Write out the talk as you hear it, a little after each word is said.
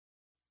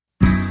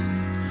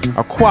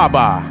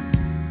Aquaba,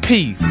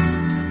 peace.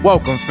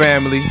 Welcome,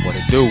 family. What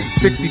it do?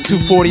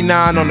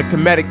 6249 on the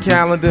Kemetic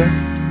calendar,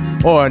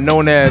 or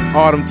known as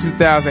Autumn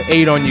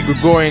 2008 on your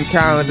Gregorian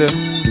calendar.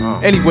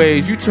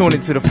 Anyways, you tune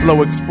into the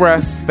F.L.O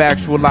Express,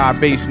 factual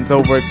libations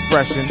over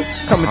expression,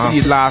 coming to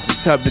you live from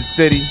Tubman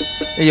City.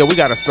 And yo, we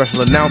got a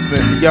special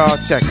announcement for y'all.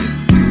 Check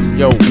it.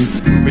 Yo,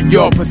 for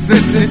your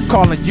persistence,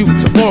 calling you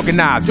to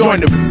organize, join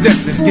the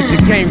resistance. Get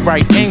your game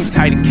right, aim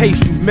tight in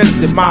case you missed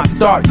it. My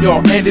start,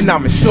 your ending,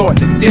 I'm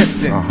short in the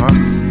distance.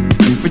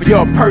 For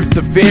your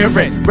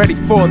perseverance, ready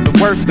for the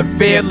worst of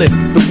fearless,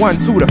 the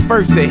ones who the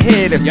first to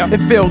hear this. It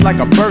feel like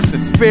a burst of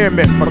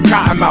spearmint, but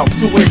I'm out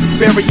to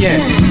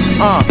experience.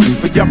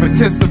 For your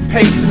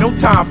participation, no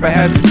time for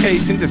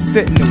hesitation, just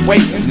sitting and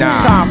waiting.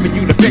 Time for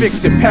you to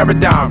fix your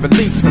paradigm,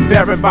 release from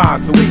barren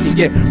bonds, so we can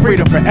get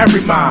freedom for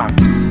every mind.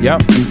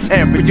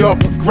 And for your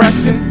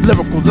progression,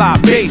 lyrical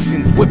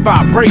libations with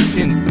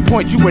vibrations to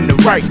point you in the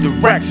right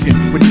direction,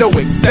 with no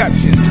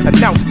exceptions,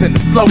 announcing the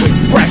F.L.O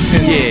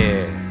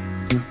Expressionz.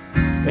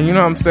 And you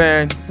know what I'm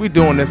saying? We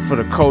doing this for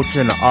the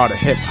culture and the art of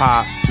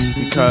hip-hop,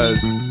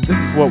 because this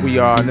is what we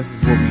are and this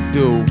is what we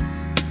do.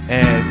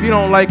 And if you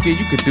don't like it,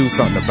 you could do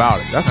something about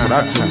it. That's what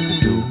I choose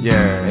to do.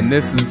 Yeah, and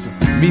this is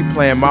me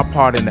playing my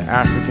part in the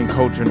African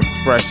culture and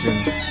expression.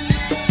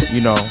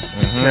 You know,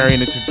 just carrying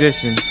the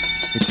tradition,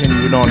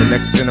 continuing on the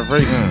next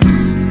generation.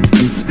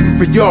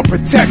 For your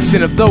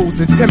protection of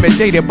those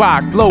intimidated by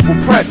a global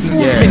presence.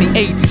 Many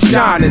ages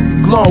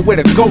shining, glowing with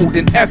a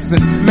golden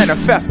essence.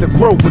 Manifest to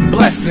grow with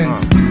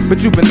blessings.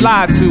 But you've been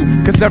lied to,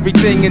 cause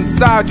everything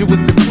inside you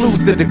is the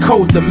clues to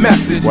decode the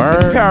message.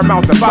 It's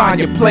paramount to find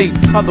your place,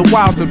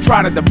 otherwise they'll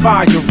try to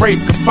define your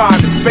race.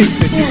 Confine the space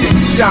that you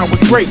can shine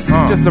with grace.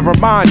 Just a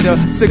reminder,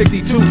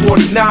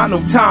 6249,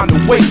 no time to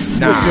waste.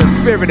 With your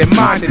spirit and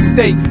mind at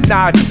stake,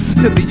 nod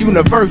to the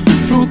universal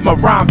truth my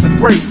rhymes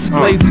embrace.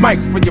 Blaze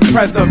mics for your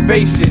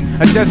preservation,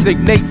 a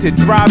designated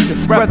drive to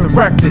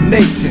resurrect the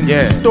nation.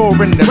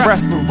 Restoring the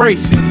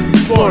restoration,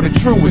 explore the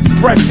true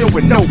expression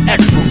with no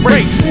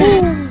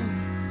expiration.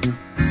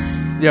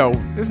 Yo,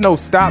 there's no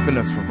stopping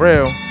us for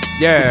real.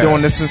 We're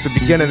doing this since the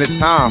beginning of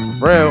time,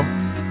 for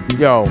real.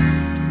 Yo,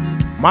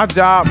 my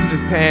job, I'm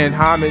just paying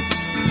homage,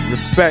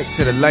 respect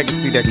to the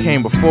legacy that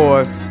came before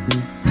us,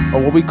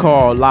 or what we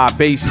call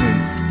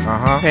libations.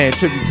 Paying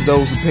tribute to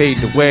those who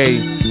paved the way,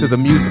 to the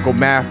musical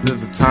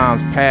masters of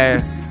times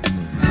past.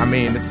 I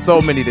mean, there's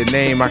so many to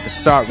name. I could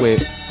start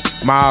with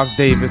Miles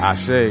Davis,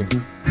 Ashe,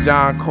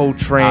 John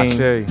Coltrane,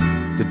 Ashe,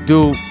 The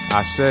Duke,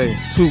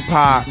 Ashe,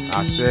 Tupac,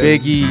 Ashe,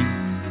 Biggie,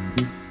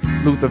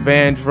 Luther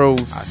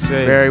Vandross, Ashe,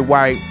 Barry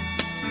White.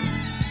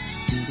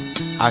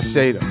 Ashe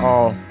to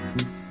all,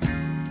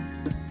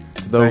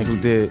 to those who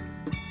did.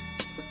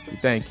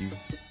 Thank you.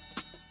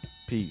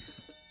 Peace.